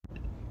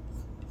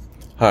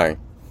Hi,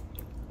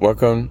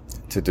 welcome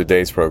to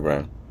today's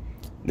program.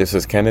 This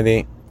is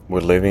Kennedy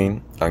with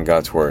Living on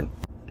God's Word.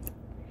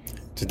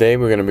 Today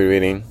we're going to be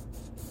reading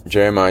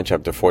Jeremiah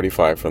chapter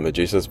 45 from the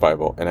Jesus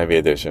Bible, NIV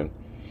edition,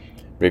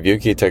 review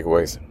key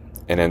takeaways,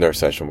 and end our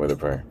session with a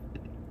prayer.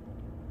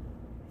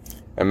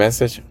 A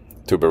message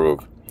to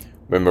Baruch.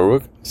 When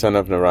Baruch, son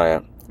of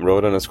Neriah,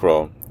 wrote on a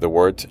scroll the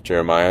words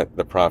Jeremiah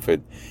the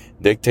prophet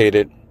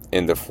dictated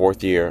in the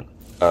 4th year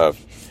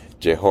of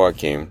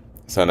Jehoiakim,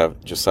 son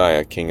of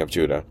Josiah, king of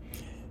Judah,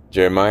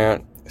 Jeremiah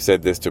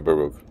said this to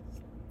Baruch.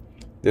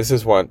 This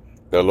is what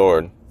the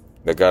Lord,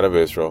 the God of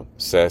Israel,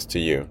 says to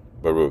you,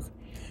 Baruch.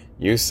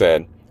 You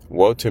said,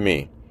 Woe to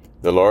me!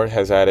 The Lord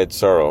has added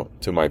sorrow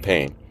to my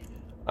pain.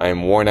 I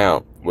am worn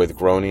out with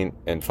groaning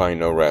and find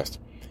no rest.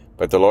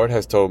 But the Lord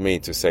has told me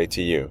to say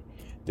to you,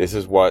 This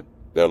is what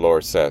the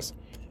Lord says.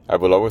 I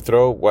will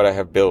overthrow what I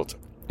have built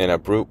and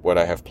uproot what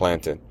I have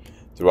planted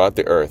throughout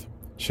the earth.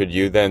 Should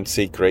you then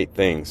seek great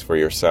things for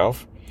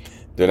yourself?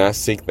 Do not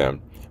seek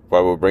them, for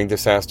I will bring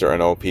disaster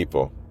on all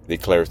people,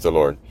 declares the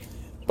Lord.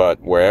 But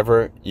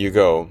wherever you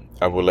go,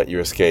 I will let you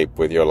escape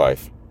with your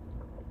life.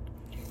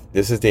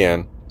 This is the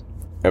end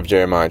of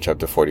Jeremiah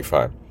chapter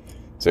 45.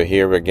 So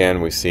here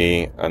again we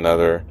see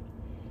another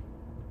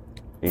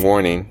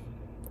warning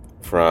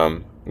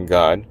from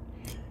God,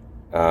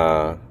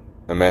 a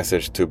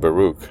message to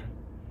Baruch,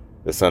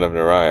 the son of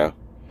Neriah,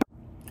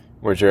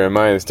 where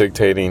Jeremiah is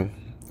dictating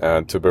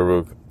to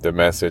Baruch the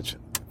message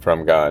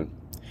from God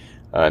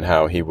on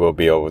how he will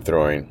be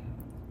overthrowing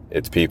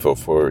its people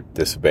for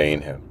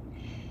disobeying him.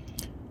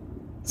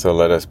 So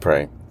let us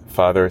pray.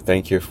 Father,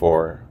 thank you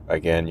for,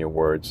 again, your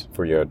words,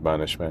 for your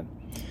admonishment.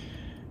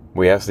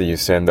 We ask that you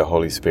send the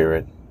Holy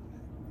Spirit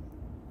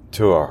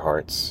to our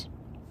hearts,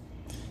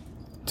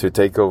 to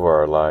take over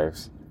our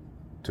lives,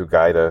 to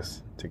guide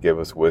us, to give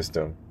us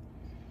wisdom,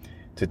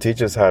 to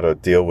teach us how to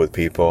deal with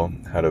people,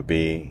 how to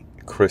be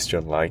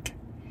Christian-like,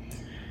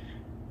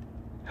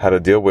 how to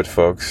deal with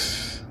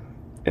folks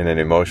in an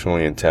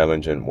emotionally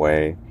intelligent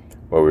way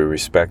where we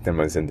respect them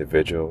as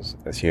individuals,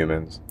 as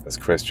humans, as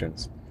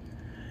Christians.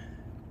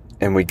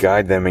 And we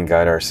guide them and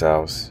guide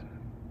ourselves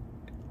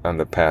on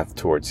the path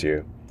towards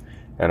you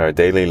and our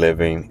daily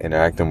living,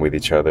 interacting with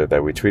each other,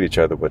 that we treat each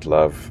other with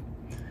love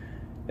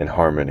and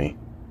harmony,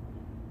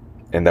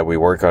 and that we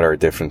work out our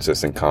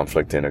differences and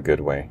conflict in a good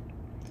way,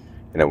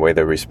 in a way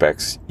that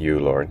respects you,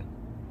 Lord,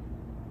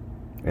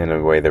 in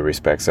a way that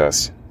respects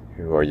us,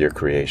 who are your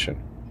creation.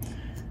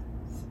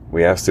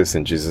 We ask this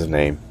in Jesus'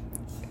 name.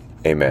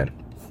 Amen.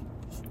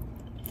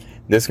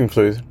 This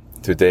concludes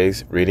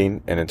today's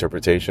reading and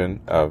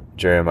interpretation of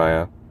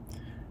Jeremiah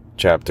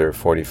chapter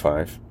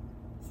 45.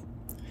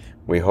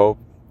 We hope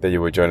that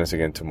you will join us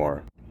again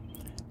tomorrow.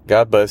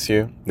 God bless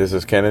you. This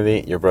is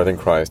Kennedy, your brother in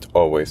Christ,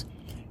 always.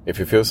 If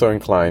you feel so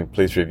inclined,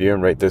 please review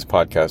and rate this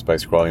podcast by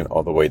scrolling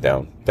all the way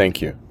down.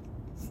 Thank you.